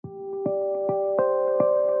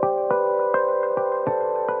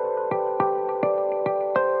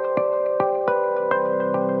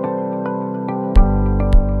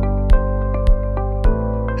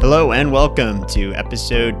Hello and welcome to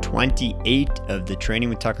episode 28 of the Training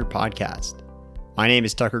with Tucker podcast. My name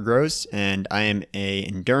is Tucker Gross and I am an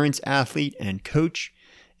endurance athlete and coach,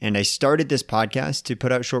 and I started this podcast to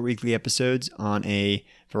put out short weekly episodes on a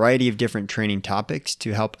variety of different training topics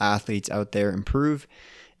to help athletes out there improve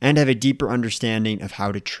and have a deeper understanding of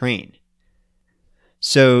how to train.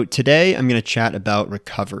 So today I'm going to chat about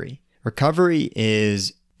recovery. Recovery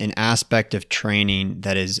is an aspect of training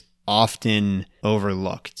that is often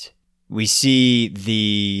overlooked. We see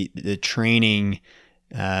the training,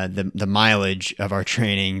 the mileage of our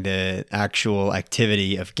training, the actual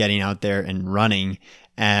activity of getting out there and running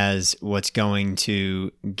as what's going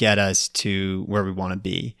to get us to where we want to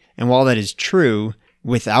be. And while that is true,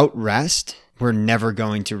 without rest, we're never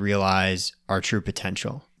going to realize our true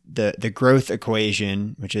potential. The Growth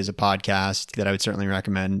Equation, which is a podcast that I would certainly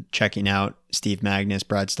recommend checking out, Steve Magnus,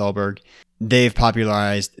 Brad Stulberg, they've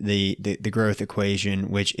popularized the growth equation,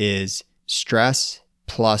 which is stress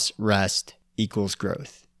plus rest equals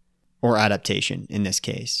growth, or adaptation in this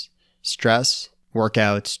case. Stress,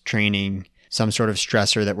 workouts, training, some sort of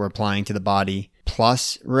stressor that we're applying to the body,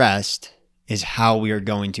 plus rest is how we are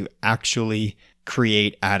going to actually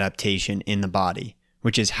create adaptation in the body,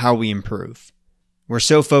 which is how we improve. We're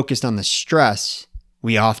so focused on the stress,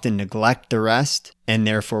 we often neglect the rest, and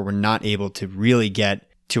therefore we're not able to really get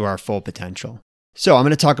to our full potential. So I'm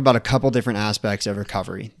going to talk about a couple different aspects of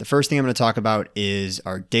recovery. The first thing I'm going to talk about is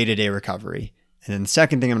our day-to-day recovery. And then the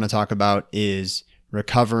second thing I'm going to talk about is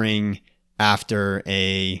recovering after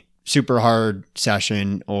a super hard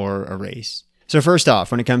session or a race. So first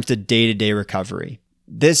off, when it comes to day-to-day recovery,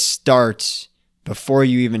 this starts before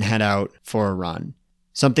you even head out for a run.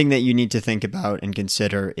 Something that you need to think about and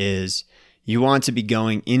consider is you want to be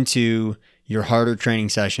going into your harder training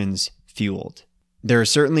sessions fueled. There are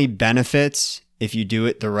certainly benefits, if you do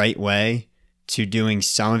it the right way, to doing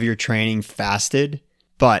some of your training fasted,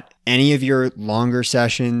 but any of your longer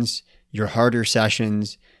sessions, your harder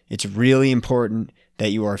sessions, it's really important that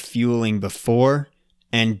you are fueling before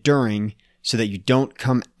and during so that you don't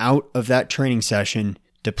come out of that training session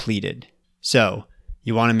depleted. So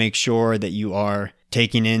you want to make sure that you are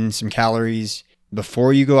taking in some calories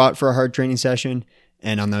before you go out for a hard training session.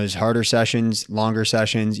 And on those harder sessions, longer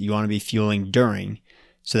sessions, you want to be fueling during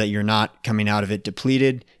so that you're not coming out of it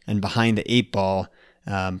depleted and behind the eight ball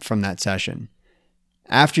from that session.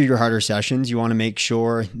 After your harder sessions, you want to make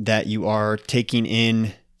sure that you are taking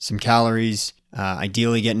in some calories,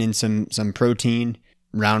 ideally getting in some protein.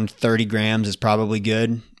 Around 30 grams is probably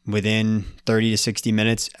good within 30 to 60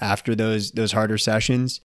 minutes after those harder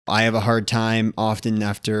sessions. I have a hard time often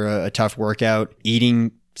after a tough workout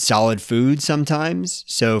eating solid food sometimes.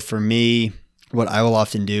 So for me, what I will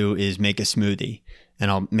often do is make a smoothie, and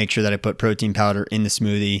I'll make sure that I put protein powder in the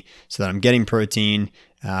smoothie so that I'm getting protein,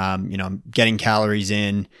 I'm getting calories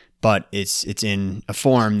in, but it's in a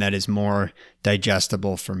form that is more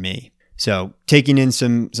digestible for me. So taking in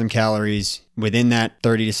some calories within that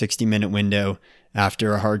 30 to 60 minute window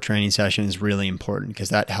after a hard training session is really important because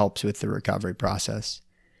that helps with the recovery process.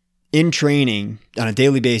 In training, on a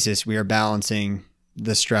daily basis, we are balancing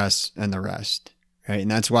the stress and the rest, right? And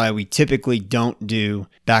that's why we typically don't do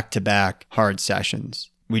back-to-back hard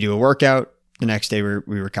sessions. We do a workout, the next day we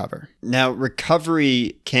recover. Now,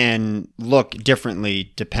 recovery can look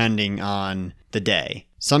differently depending on the day.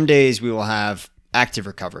 Some days we will have active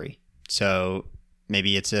recovery. So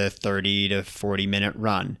maybe it's a 30 to 40 minute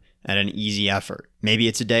run at an easy effort. Maybe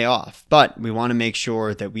it's a day off, but we want to make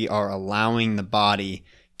sure that we are allowing the body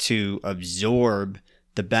to absorb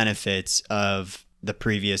the benefits of the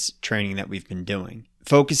previous training that we've been doing.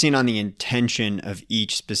 Focusing on the intention of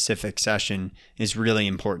each specific session is really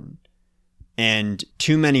important. And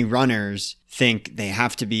too many runners think they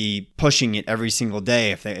have to be pushing it every single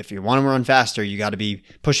day. If you want to run faster, you got to be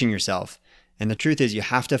pushing yourself. And the truth is you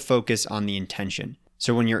have to focus on the intention.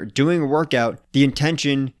 So when you're doing a workout, the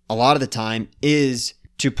intention a lot of the time is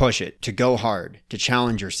to push it, to go hard, to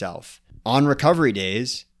challenge yourself. On recovery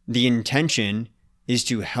days, the intention is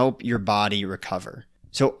to help your body recover.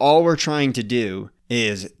 So all we're trying to do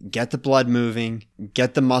is get the blood moving,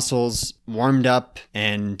 get the muscles warmed up,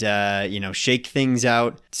 and shake things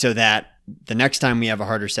out so that the next time we have a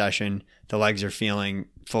harder session, the legs are feeling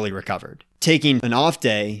fully recovered. Taking an off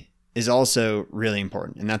day is also really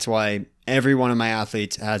important, and that's why every one of my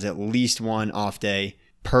athletes has at least one off day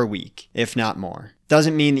per week, if not more.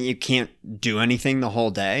 Doesn't mean that you can't do anything the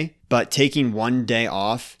whole day, but taking one day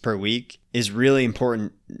off per week is really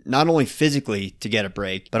important, not only physically to get a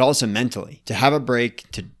break, but also mentally. To have a break,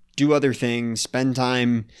 to do other things, spend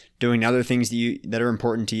time doing other things that are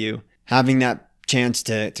important to you. Having that chance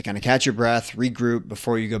to kind of catch your breath, regroup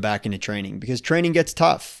before you go back into training, because training gets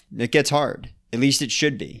tough. It gets hard. At least it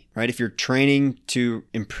should be, right? If you're training to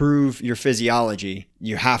improve your physiology,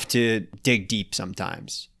 you have to dig deep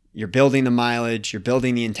sometimes. You're building the mileage, you're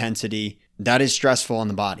building the intensity. That is stressful on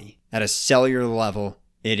the body. At a cellular level,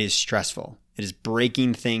 it is stressful. It is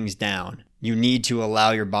breaking things down. You need to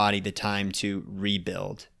allow your body the time to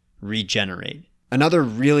rebuild, regenerate. Another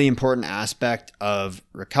really important aspect of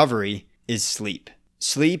recovery is sleep.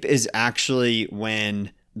 Sleep is actually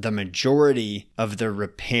when the majority of the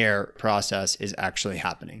repair process is actually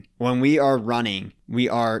happening. When we are running, we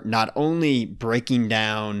are not only breaking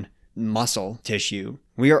down muscle tissue,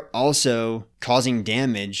 we are also causing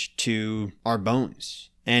damage to our bones.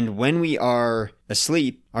 And when we are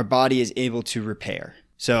asleep, our body is able to repair.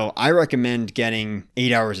 So I recommend getting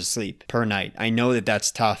 8 hours of sleep per night. I know that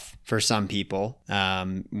that's tough for some people,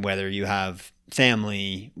 whether you have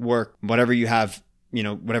family, work, whatever you have,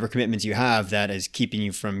 whatever commitments you have that is keeping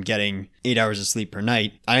you from getting 8 hours of sleep per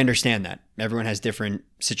night. I understand that. Everyone has different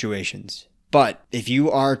situations. But if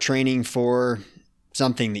you are training for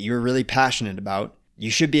something that you're really passionate about,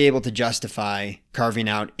 you should be able to justify carving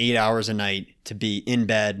out 8 hours a night to be in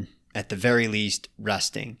bed, at the very least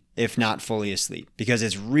resting, if not fully asleep, because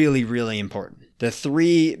it's really, really important. The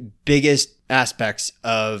three biggest aspects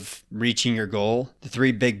of reaching your goal, the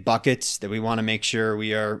three big buckets that we want to make sure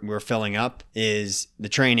we're filling up, is the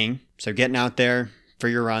training. So getting out there for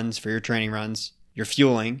your runs, for your training runs, your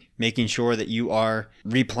fueling, making sure that you are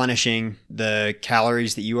replenishing the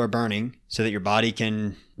calories that you are burning so that your body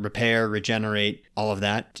can repair, regenerate, all of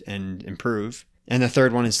that and improve. And the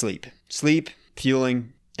third one is sleep. Sleep,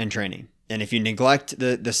 fueling, and training. And if you neglect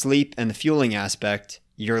the sleep and the fueling aspect,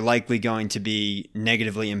 you're likely going to be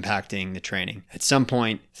negatively impacting the training. At some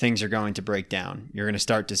point, things are going to break down. You're going to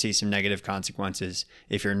start to see some negative consequences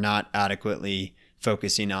if you're not adequately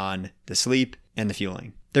focusing on the sleep and the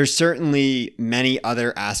fueling. There's certainly many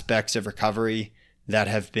other aspects of recovery that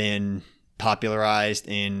have been popularized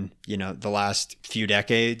in, the last few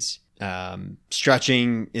decades.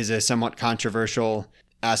 Stretching is a somewhat controversial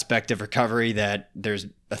aspect of recovery that there's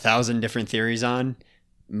 1,000 different theories on.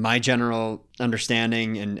 My general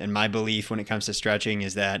understanding and my belief when it comes to stretching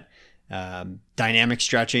is that dynamic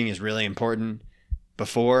stretching is really important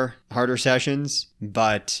before harder sessions,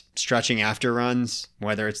 but stretching after runs,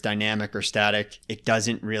 whether it's dynamic or static, it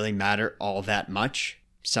doesn't really matter all that much.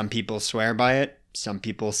 Some people swear by it. Some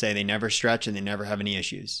people say they never stretch and they never have any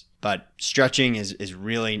issues. But stretching is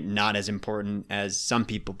really not as important as some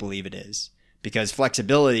people believe it is, because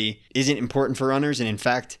flexibility isn't important for runners. And in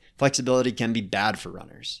fact, flexibility can be bad for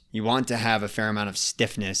runners. You want to have a fair amount of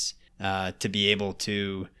stiffness to be able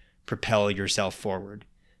to propel yourself forward.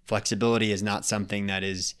 Flexibility is not something that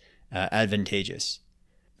is advantageous.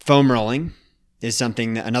 Foam rolling is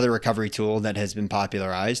another recovery tool that has been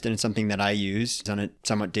popularized, and it's something that I use on a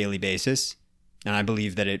somewhat daily basis. And I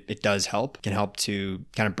believe that it does help. It can help to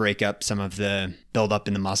kind of break up some of the buildup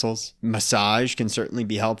in the muscles. Massage can certainly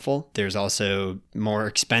be helpful. There's also more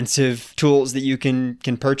expensive tools that you can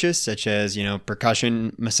purchase, such as,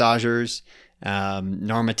 percussion massagers,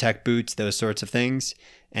 Normatec boots, those sorts of things.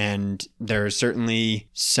 And there's certainly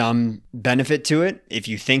some benefit to it. If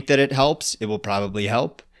you think that it helps, it will probably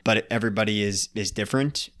help. But everybody is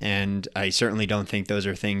different. And I certainly don't think those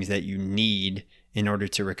are things that you need in order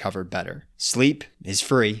to recover better. Sleep is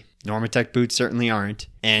free. Normatec boots certainly aren't.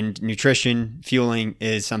 And nutrition, fueling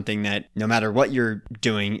is something that no matter what you're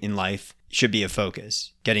doing in life should be a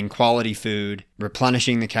focus. Getting quality food,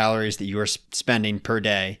 replenishing the calories that you are spending per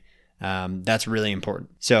day, that's really important.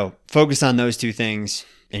 So focus on those two things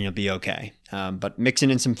and you'll be okay. But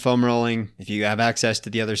mixing in some foam rolling, if you have access to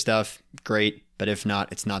the other stuff, great. But if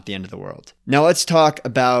not, it's not the end of the world. Now let's talk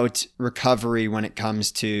about recovery when it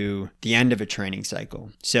comes to the end of a training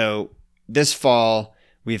cycle. So this fall,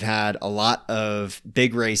 we've had a lot of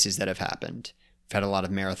big races that have happened. We've had a lot of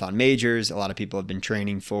marathon majors. A lot of people have been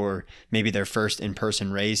training for maybe their first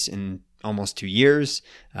in-person race in almost 2 years.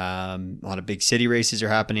 A lot of big city races are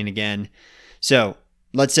happening again. So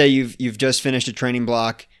let's say you've just finished a training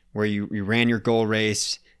block where you ran your goal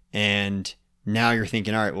race, and now you're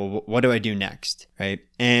thinking, all right, well, what do I do next, right?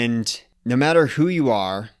 And no matter who you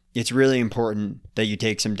are, it's really important that you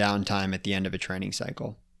take some downtime at the end of a training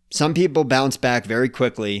cycle. Some people bounce back very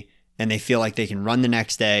quickly and they feel like they can run the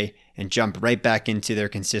next day and jump right back into their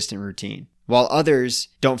consistent routine, while others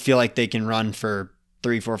don't feel like they can run for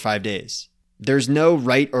 3, 4, 5 days. There's no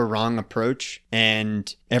right or wrong approach,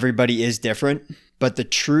 and everybody is different. But the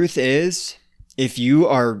truth is, if you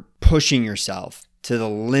are pushing yourself to the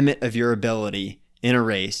limit of your ability in a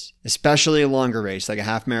race, especially a longer race like a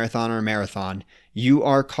half marathon or a marathon, you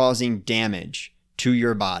are causing damage to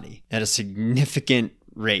your body at a significant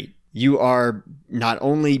rate. You are not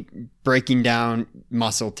only breaking down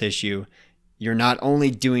muscle tissue, you're not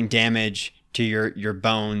only doing damage to your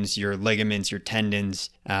bones, your ligaments, your tendons,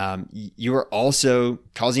 you are also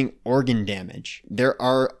causing organ damage.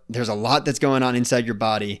 There's a lot that's going on inside your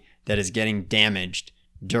body that is getting damaged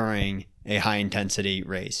during a high intensity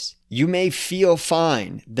race. You may feel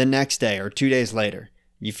fine the next day or 2 days later.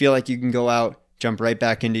 You feel like you can go out, jump right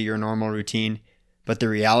back into your normal routine, but the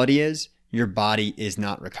reality is your body is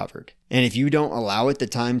not recovered. And if you don't allow it the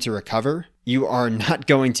time to recover, you are not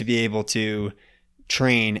going to be able to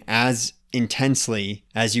train as intensely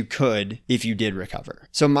as you could if you did recover.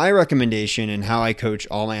 So my recommendation and how I coach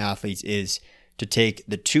all my athletes is to take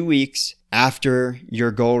the 2 weeks after your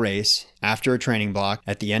goal race, after a training block,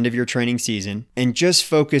 at the end of your training season, and just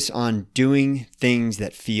focus on doing things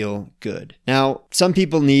that feel good. Now, some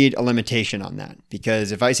people need a limitation on that,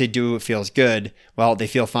 because if I say do what feels good, well, they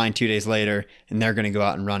feel fine 2 days later and they're going to go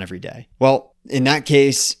out and run every day. Well, in that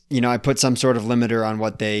case, I put some sort of limiter on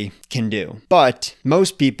what they can do. But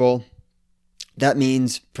most people, that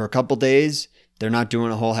means for a couple days, they're not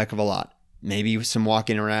doing a whole heck of a lot. Maybe some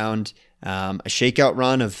walking around. A shakeout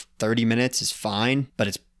run of 30 minutes is fine, but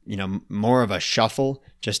it's more of a shuffle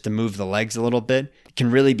just to move the legs a little bit. It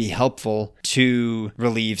can really be helpful to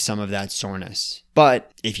relieve some of that soreness.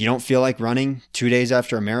 But if you don't feel like running 2 days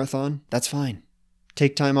after a marathon, that's fine.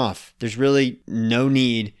 Take time off. There's really no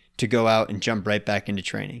need to go out and jump right back into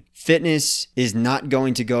training. Fitness is not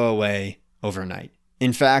going to go away overnight.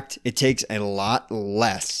 In fact, it takes a lot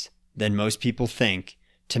less than most people think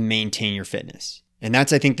to maintain your fitness. And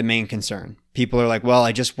that's, I think, the main concern. People are like, well,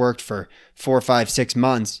 I just worked for 4, 5, 6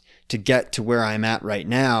 months to get to where I'm at right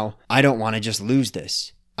now. I don't want to just lose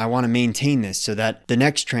this. I want to maintain this so that the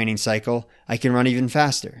next training cycle, I can run even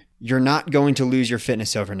faster. You're not going to lose your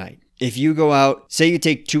fitness overnight. If you go out, say you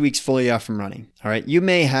take 2 weeks fully off from running, all right, you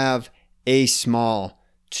may have a small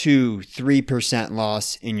 2-3%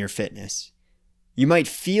 loss in your fitness. You might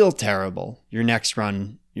feel terrible your next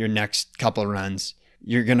run, your next couple runs.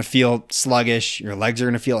 You're going to feel sluggish. Your legs are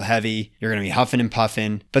going to feel heavy. You're going to be huffing and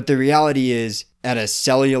puffing. But the reality is, at a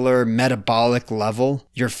cellular metabolic level,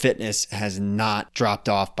 your fitness has not dropped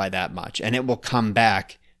off by that much, and it will come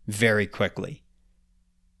back very quickly.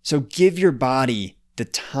 So give your body the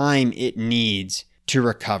time it needs to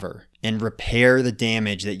recover and repair the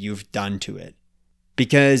damage that you've done to it.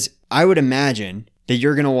 Because I would imagine that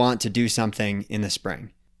you're going to want to do something in the spring.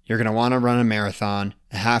 You're going to want to run a marathon,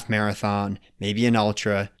 a half marathon, maybe an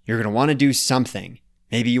ultra. You're going to want to do something.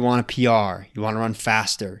 Maybe you want a PR. You want to run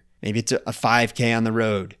faster. Maybe it's a 5K on the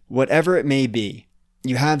road. Whatever it may be,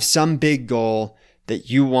 you have some big goal that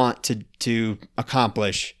you want to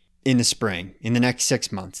accomplish in the spring, in the next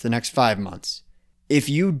 6 months, the next 5 months. If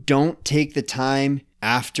you don't take the time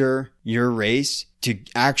after your race to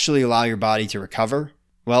actually allow your body to recover,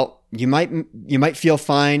 well, you might feel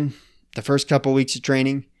fine the first couple weeks of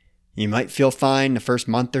training. You might feel fine the first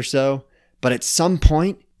month or so, but at some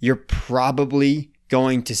point, you're probably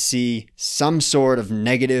going to see some sort of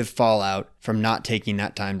negative fallout from not taking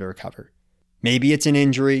that time to recover. Maybe it's an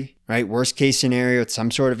injury, right? Worst case scenario, it's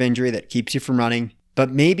some sort of injury that keeps you from running, but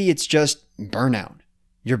maybe it's just burnout.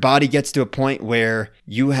 Your body gets to a point where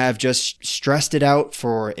you have just stressed it out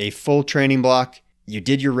for a full training block. You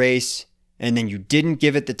did your race, and then you didn't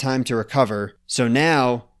give it the time to recover. So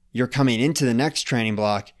now you're coming into the next training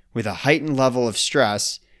block with a heightened level of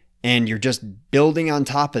stress, and you're just building on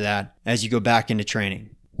top of that as you go back into training.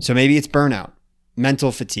 So maybe it's burnout,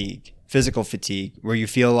 mental fatigue, physical fatigue, where you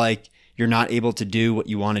feel like you're not able to do what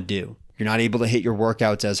you want to do. You're not able to hit your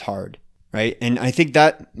workouts as hard, right? And I think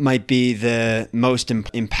that might be the most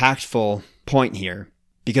impactful point here,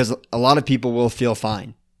 because a lot of people will feel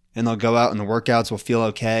fine and they'll go out and the workouts will feel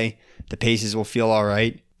okay. The paces will feel all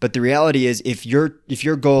right. But the reality is, if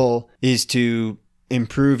your goal is to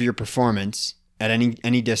improve your performance at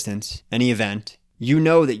any distance, any event, you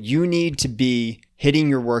know that you need to be hitting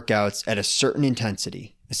your workouts at a certain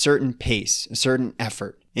intensity, a certain pace, a certain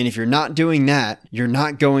effort. And if you're not doing that, you're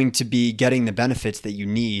not going to be getting the benefits that you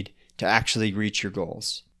need to actually reach your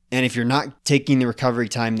goals. And if you're not taking the recovery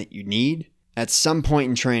time that you need, at some point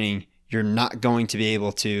in training, you're not going to be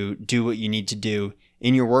able to do what you need to do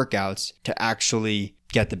in your workouts to actually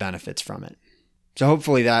get the benefits from it. So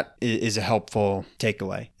hopefully that is a helpful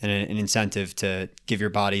takeaway and an incentive to give your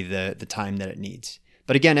body the time that it needs.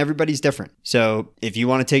 But again, everybody's different. So if you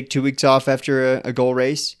want to take 2 weeks off after a goal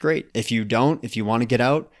race, great. If you don't, if you want to get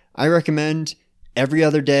out, I recommend every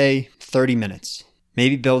other day, 30 minutes.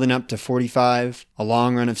 maybe building up to 45, a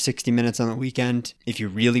long run of 60 minutes on the weekend if you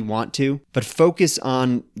really want to. But focus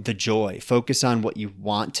on the joy. Focus on what you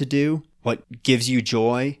want to do, what gives you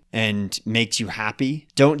joy and makes you happy.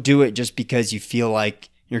 Don't do it just because you feel like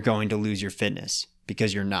you're going to lose your fitness,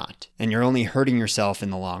 because you're not. And you're only hurting yourself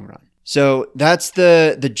in the long run. So that's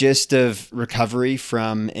the gist of recovery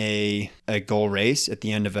from a goal race at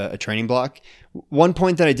the end of a training block. One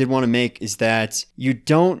point that I did want to make is that you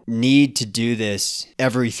don't need to do this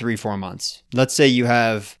every 3-4 months. Let's say you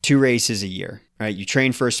have 2 races a year, right? You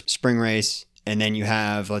train for a spring race and then you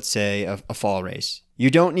have, let's say, a fall race. You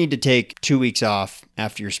don't need to take 2 weeks off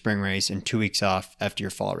after your spring race and 2 weeks off after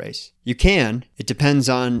your fall race. You can. It depends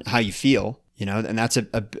on how you feel. And that's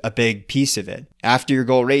a big piece of it. After your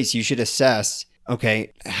goal race, you should assess,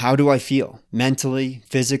 okay, how do I feel? Mentally,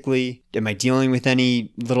 physically? Am I dealing with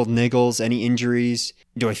any little niggles, any injuries?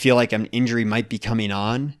 Do I feel like an injury might be coming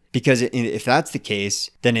on? Because if that's the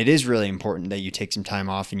case, then it is really important that you take some time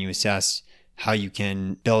off and you assess how you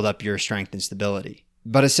can build up your strength and stability.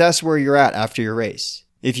 But assess where you're at after your race.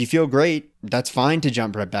 If you feel great, that's fine to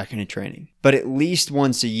jump right back into training. But at least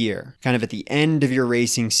once a year, kind of at the end of your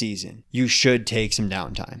racing season, you should take some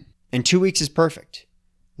downtime. And 2 weeks is perfect.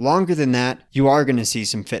 Longer than that, you are going to see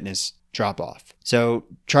some fitness drop off. So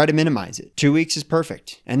try to minimize it. 2 weeks is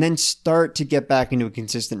perfect. And then start to get back into a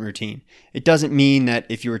consistent routine. It doesn't mean that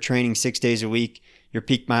if you were training 6 days a week, your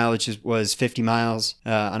peak mileage was 50 miles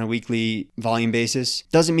on a weekly volume basis.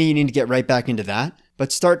 Doesn't mean you need to get right back into that,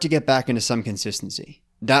 but start to get back into some consistency.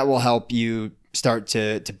 That will help you start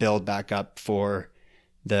to build back up for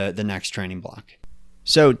the next training block.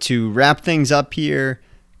 So to wrap things up here,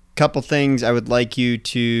 a couple things I would like you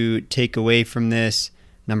to take away from this.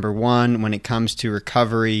 Number one, when it comes to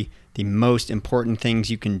recovery, the most important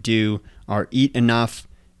things you can do are eat enough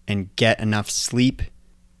and get enough sleep.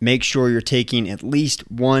 Make sure you're taking at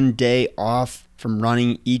least 1 day off from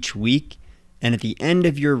running each week. And at the end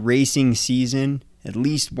of your racing season, at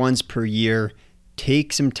least once per year,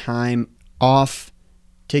 take some time off,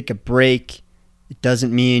 take a break. It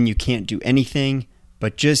doesn't mean you can't do anything,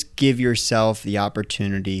 but just give yourself the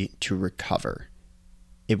opportunity to recover.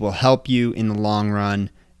 It will help you in the long run,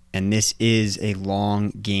 and this is a long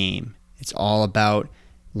game. It's all about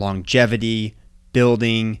longevity,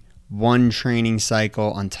 building one training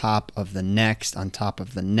cycle on top of the next,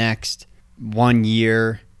 1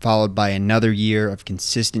 year followed by another year of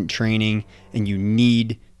consistent training, and you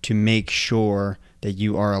need to make sure that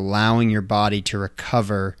you are allowing your body to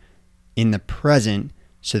recover in the present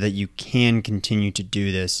so that you can continue to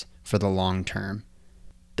do this for the long term.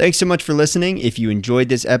 Thanks so much for listening. If you enjoyed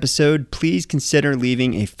this episode, please consider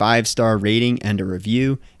leaving a 5-star rating and a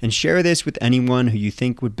review, and share this with anyone who you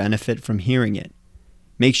think would benefit from hearing it.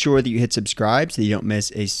 Make sure that you hit subscribe so you don't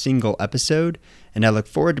miss a single episode, and I look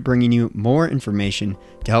forward to bringing you more information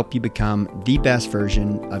to help you become the best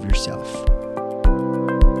version of yourself.